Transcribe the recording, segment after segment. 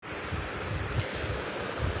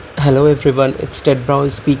Hello everyone, it's Ted Brown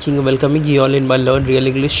speaking, welcoming you all in my Learn Real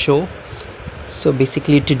English show. So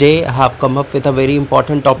basically today I have come up with a very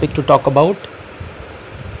important topic to talk about.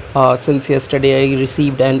 Since yesterday I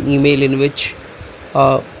received an email in which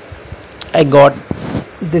uh, I got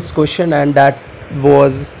this question, and that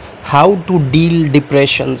was how to deal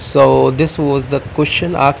depression. So this was the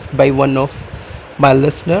question asked by one of my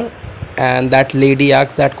listener, and that lady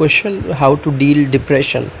asked that question, how to deal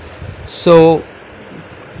depression. So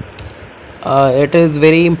it is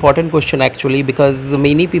very important question actually, because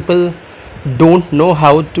many people don't know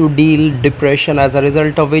how to deal depression, as a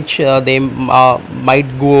result of which they might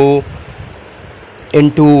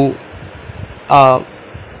into uh,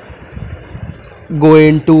 go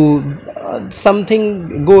into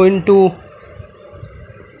something go into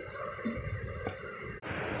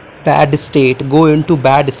bad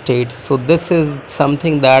states. So this is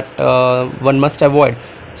something that one must avoid.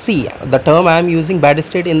 See, the term I am using bad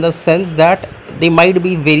state in the sense that they might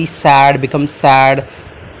be very sad, become sad,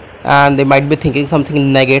 and they might be thinking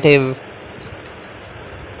something negative.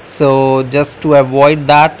 So just to avoid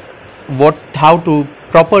that, what how to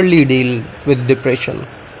properly deal with depression.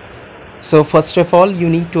 So first of all, you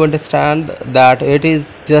need to understand that it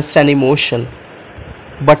is just an emotion,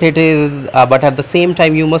 but at the same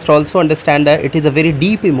time you must also understand that it is a very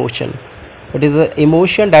deep emotion. It is an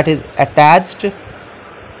emotion that is attached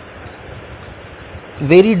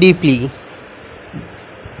very deeply,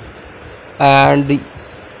 and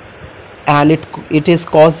it is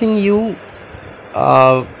causing you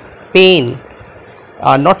uh, pain,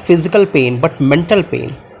 not physical pain but mental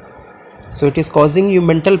pain. So it is causing you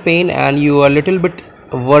mental pain, and you are a little bit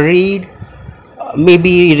worried,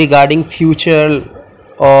 maybe regarding future,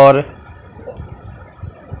 or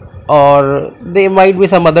there might be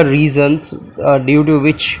some other reasons due to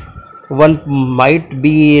which one might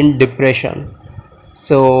be in depression.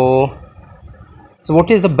 So what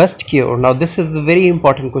is the best cure? Now this is a very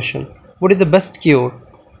important question. What is the best cure?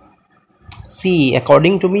 See,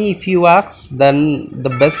 according to me, if you ask, then the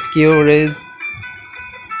best cure is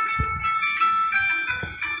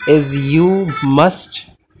you must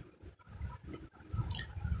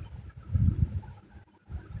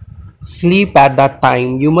sleep at that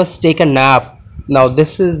time. You must take a nap. Now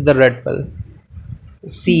this is the red pill.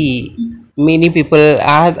 See, many people,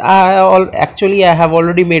 as actually I have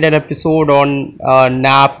already made an episode on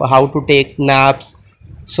nap, how to take naps.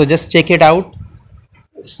 So just check it out.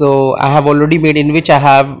 So I have already made, in which I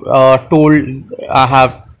have I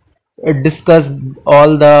have discussed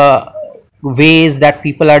all the ways that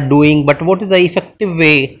people are doing, but what is the effective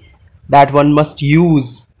way that one must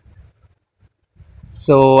use.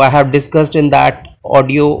 So I have discussed in that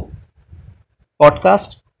audio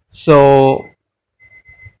podcast. So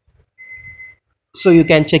you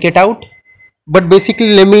can check it out. But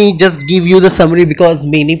basically, let me just give you the summary, because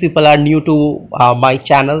many people are new to my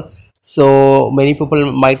channel. So many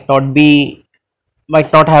people might not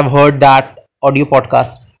have heard that audio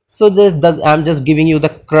podcast. So I'm just giving you the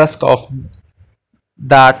crust of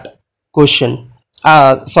that question.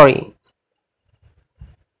 Sorry,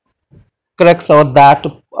 crux of that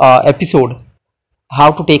episode.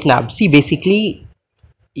 How to take nap. See, basically,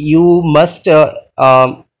 you must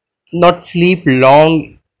not sleep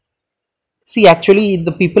long. See, actually,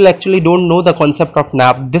 the people actually don't know the concept of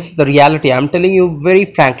nap. This is the reality. I'm telling you very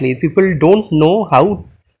frankly. People don't know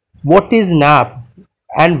what is nap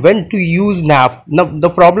and when to use nap. Now, the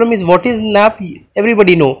problem is, what is nap?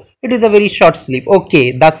 Everybody know. It is a very short sleep.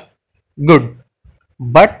 Okay, that's good.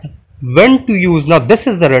 But when to use? Now, this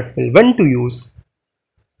is the red pill. When to use?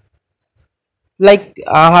 Like,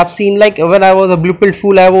 I have seen, like, when I was a blue pill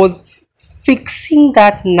fool, I was fixing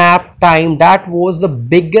that nap time. That was the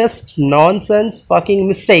biggest nonsense fucking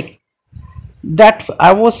mistake, that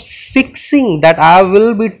I was fixing that I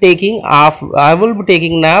will be taking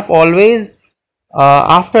nap always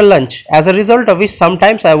after lunch. As a result of which,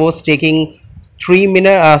 sometimes I was taking 3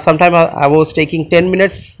 minute, sometimes I was taking 10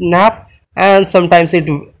 minutes nap, and sometimes it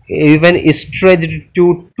even stretched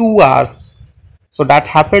to 2 hours. So that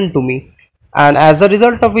happened to me, and as a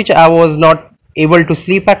result of which I was not able to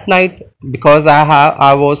sleep at night, because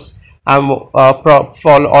I'm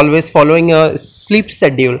always following a sleep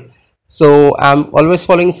schedule. So I'm always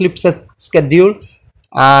following schedule,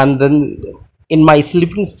 and then in my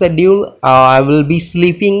sleeping schedule, I will be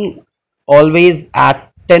sleeping always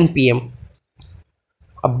at 10 p.m.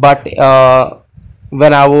 But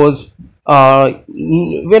when I was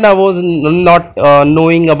not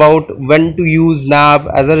knowing about when to use nap,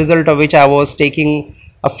 as a result of which I was taking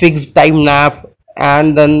a fixed time nap,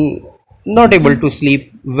 and then not able to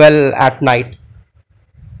sleep well at night.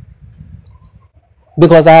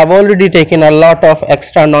 because I have already taken a lot of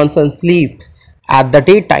extra nonsense sleep at the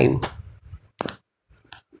daytime.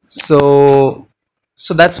 So,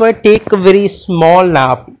 so that's why take a very small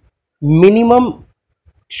nap. Minimum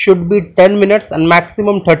should be 10 minutes and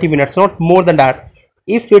maximum 30 minutes, not more than that.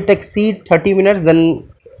 If it exceed 30 minutes, then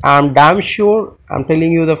I'm damn sure, I'm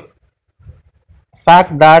telling you the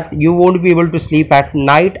fact that you won't be able to sleep at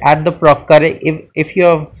night at the correct. If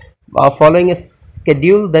you're following a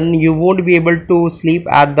schedule, then you won't be able to sleep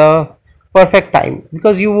at the perfect time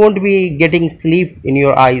because you won't be getting sleep in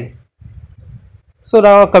your eyes. So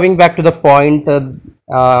now coming back to the point,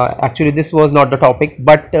 actually this was not the topic,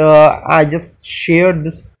 but I just shared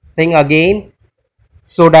this thing again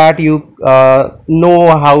so that you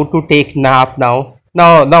know how to take nap now.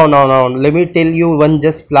 No. Let me tell you one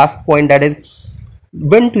just last point, that is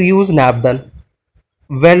when to use nap then.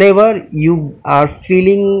 Whenever you are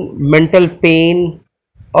feeling mental pain,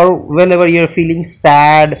 or whenever you're feeling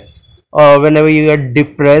sad, or whenever you are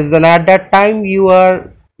depressed, then at that time you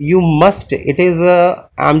must, it is a,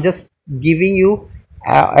 I'm just giving you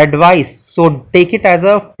advice, so take it as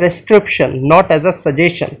a prescription, not as a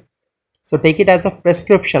suggestion. So take it as a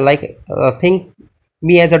prescription, like think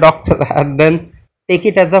me as a doctor and then take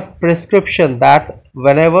it as a prescription, that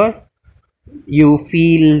whenever you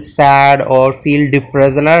feel sad or feel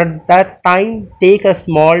depressed, and at that time take a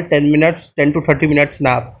small 10 minutes, 10 to 30 minutes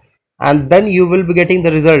nap, and then you will be getting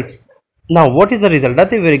the results. Now what is the result?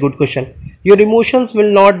 That's a very good question. Your emotions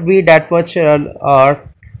will not be that much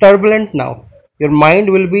turbulent now. Your mind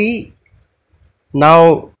will be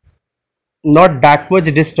now not that much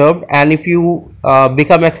disturbed, and if you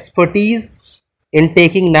become expertise in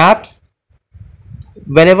taking naps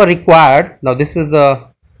whenever required, now this is the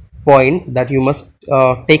point that you must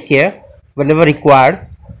take care, whenever required,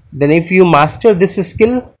 then if you master this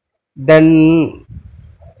skill, then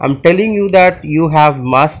I'm telling you that you have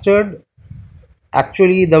mastered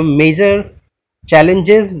actually the major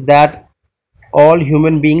challenges that all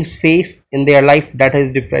human beings face in their life, that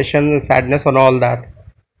is depression, sadness and all that.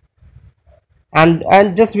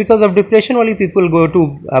 And just because of depression only, people go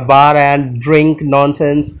to a bar and drink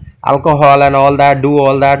nonsense, alcohol and all that, do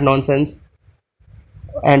all that nonsense,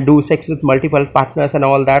 and do sex with multiple partners and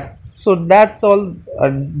all that. So that's all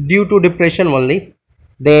due to depression only.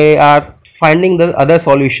 They are finding the other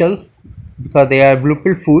solutions because they are blue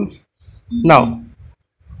pill fools. Now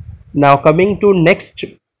now coming to next,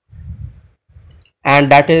 and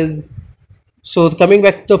that is, so coming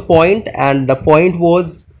back to the point, and the point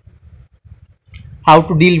was how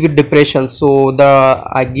to deal with depression. So the,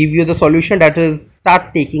 I give you the solution, that is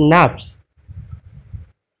start taking naps.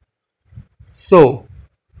 So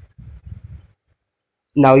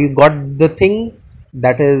now you got the thing,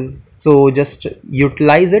 that is, so just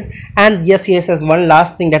utilize it. And yes, as one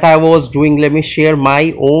last thing that I was doing, let me share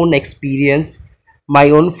my own experience,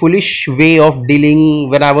 my own foolish way of dealing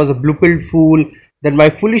when I was a blue pill fool, then my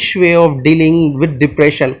foolish way of dealing with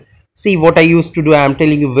depression. See what I used to do, I'm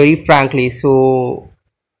telling you very frankly. So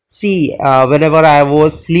see, whenever I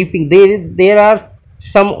was sleeping, there are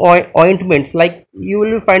some ointments, like you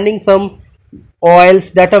will be finding some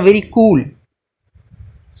oils that are very cool,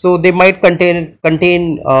 so they might contain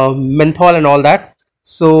menthol and all that.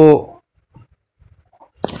 So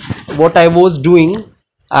what I was doing,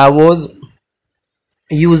 I was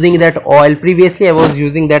using that oil. Previously I was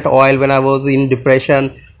using that oil when I was in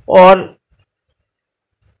depression, or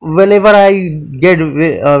whenever I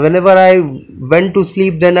whenever I went to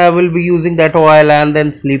sleep, then I will be using that oil and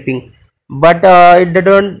then sleeping. But it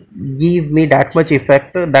didn't give me that much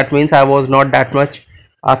effect. That means I was not that much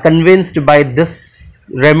convinced by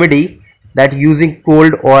this remedy, that using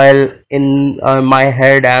cold oil in my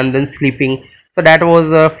head and then sleeping. So that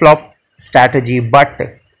was a flop strategy. But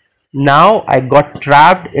now I got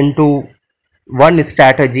trapped into one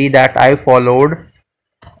strategy that I followed,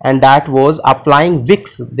 and that was applying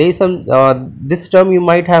Vicks. There is some this term you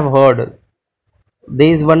might have heard.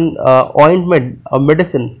 There is one ointment, a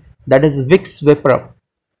medicine, that is Vicks Vapor.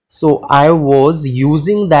 So I was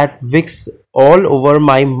using that Vicks all over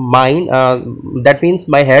my mind. That means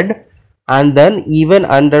my head, and then even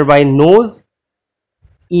under my nose.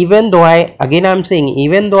 Even though I'm saying,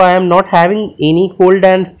 even though I am not having any cold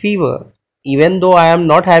and fever, even though I am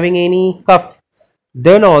not having any cough,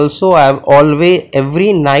 then also I have always,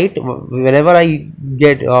 every night, whenever I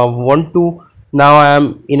get want to, now I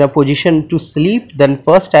am in a position to sleep, then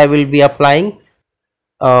first I will be applying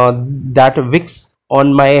that Vicks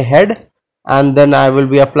on my head, and then I will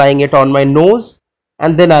be applying it on my nose,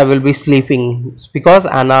 and then I will be sleeping, because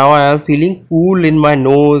now I am feeling cool in my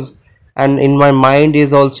nose, and in my mind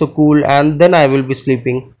is also cool, and then I will be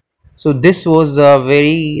sleeping. So this was a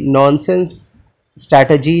very nonsense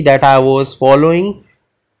strategy that I was following.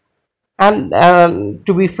 And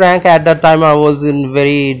to be frank, at that time I was in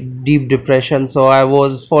very deep depression, so I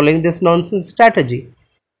was following this nonsense strategy.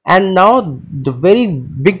 And now the very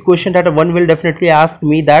big question that one will definitely ask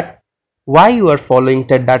me, that why you are following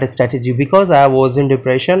that strategy? Because I was in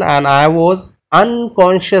depression and I was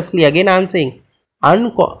unconsciously, again I'm saying,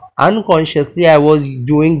 unconsciously I was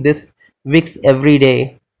doing this Wix every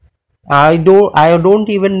day. I don't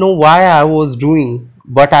even know why I was doing,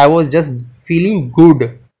 but I was just feeling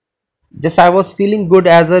good. Just I was feeling good,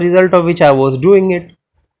 as a result of which I was doing it.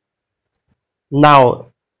 Now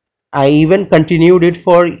I even continued it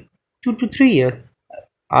for 2 to 3 years.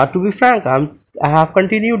 To be frank, I have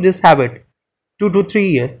continued this habit 2 to 3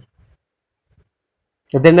 years.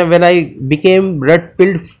 Then when I became red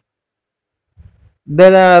pilled,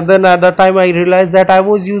 then at that time I realized that I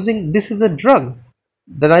was using this is a drug.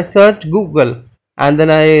 Then I searched Google, and then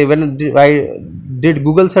I did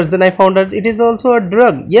Google search, then I found that it is also a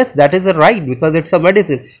drug. Yes, that is a right, because it's a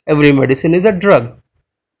medicine. Every medicine is a drug.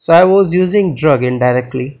 So I was using drug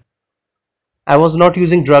indirectly. I was not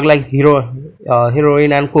using drug like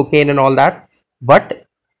heroin and cocaine and all that, but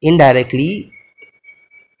indirectly,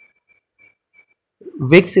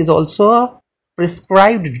 Vicks is also a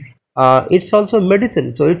prescribed. It's also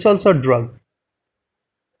medicine, so it's also a drug.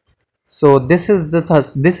 So this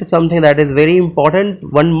is something that is very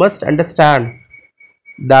important. One must understand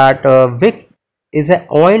that Vicks is an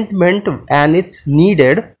ointment and it's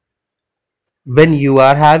needed when you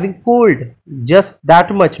are having cold. Just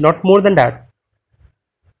that much, not more than that.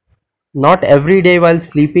 Not every day while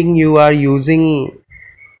sleeping you are using.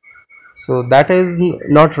 So that is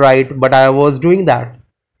not right, but I was doing that.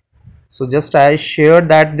 So just I shared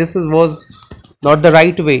that was not the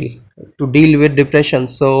right way to deal with depression.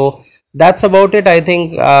 So that's about it. I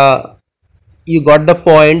think you got the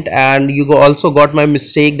point, and you also got my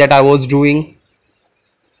mistake that I was doing.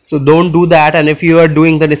 So don't do that, and if you are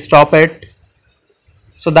doing, then stop it.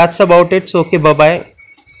 So that's about it. So okay, bye bye.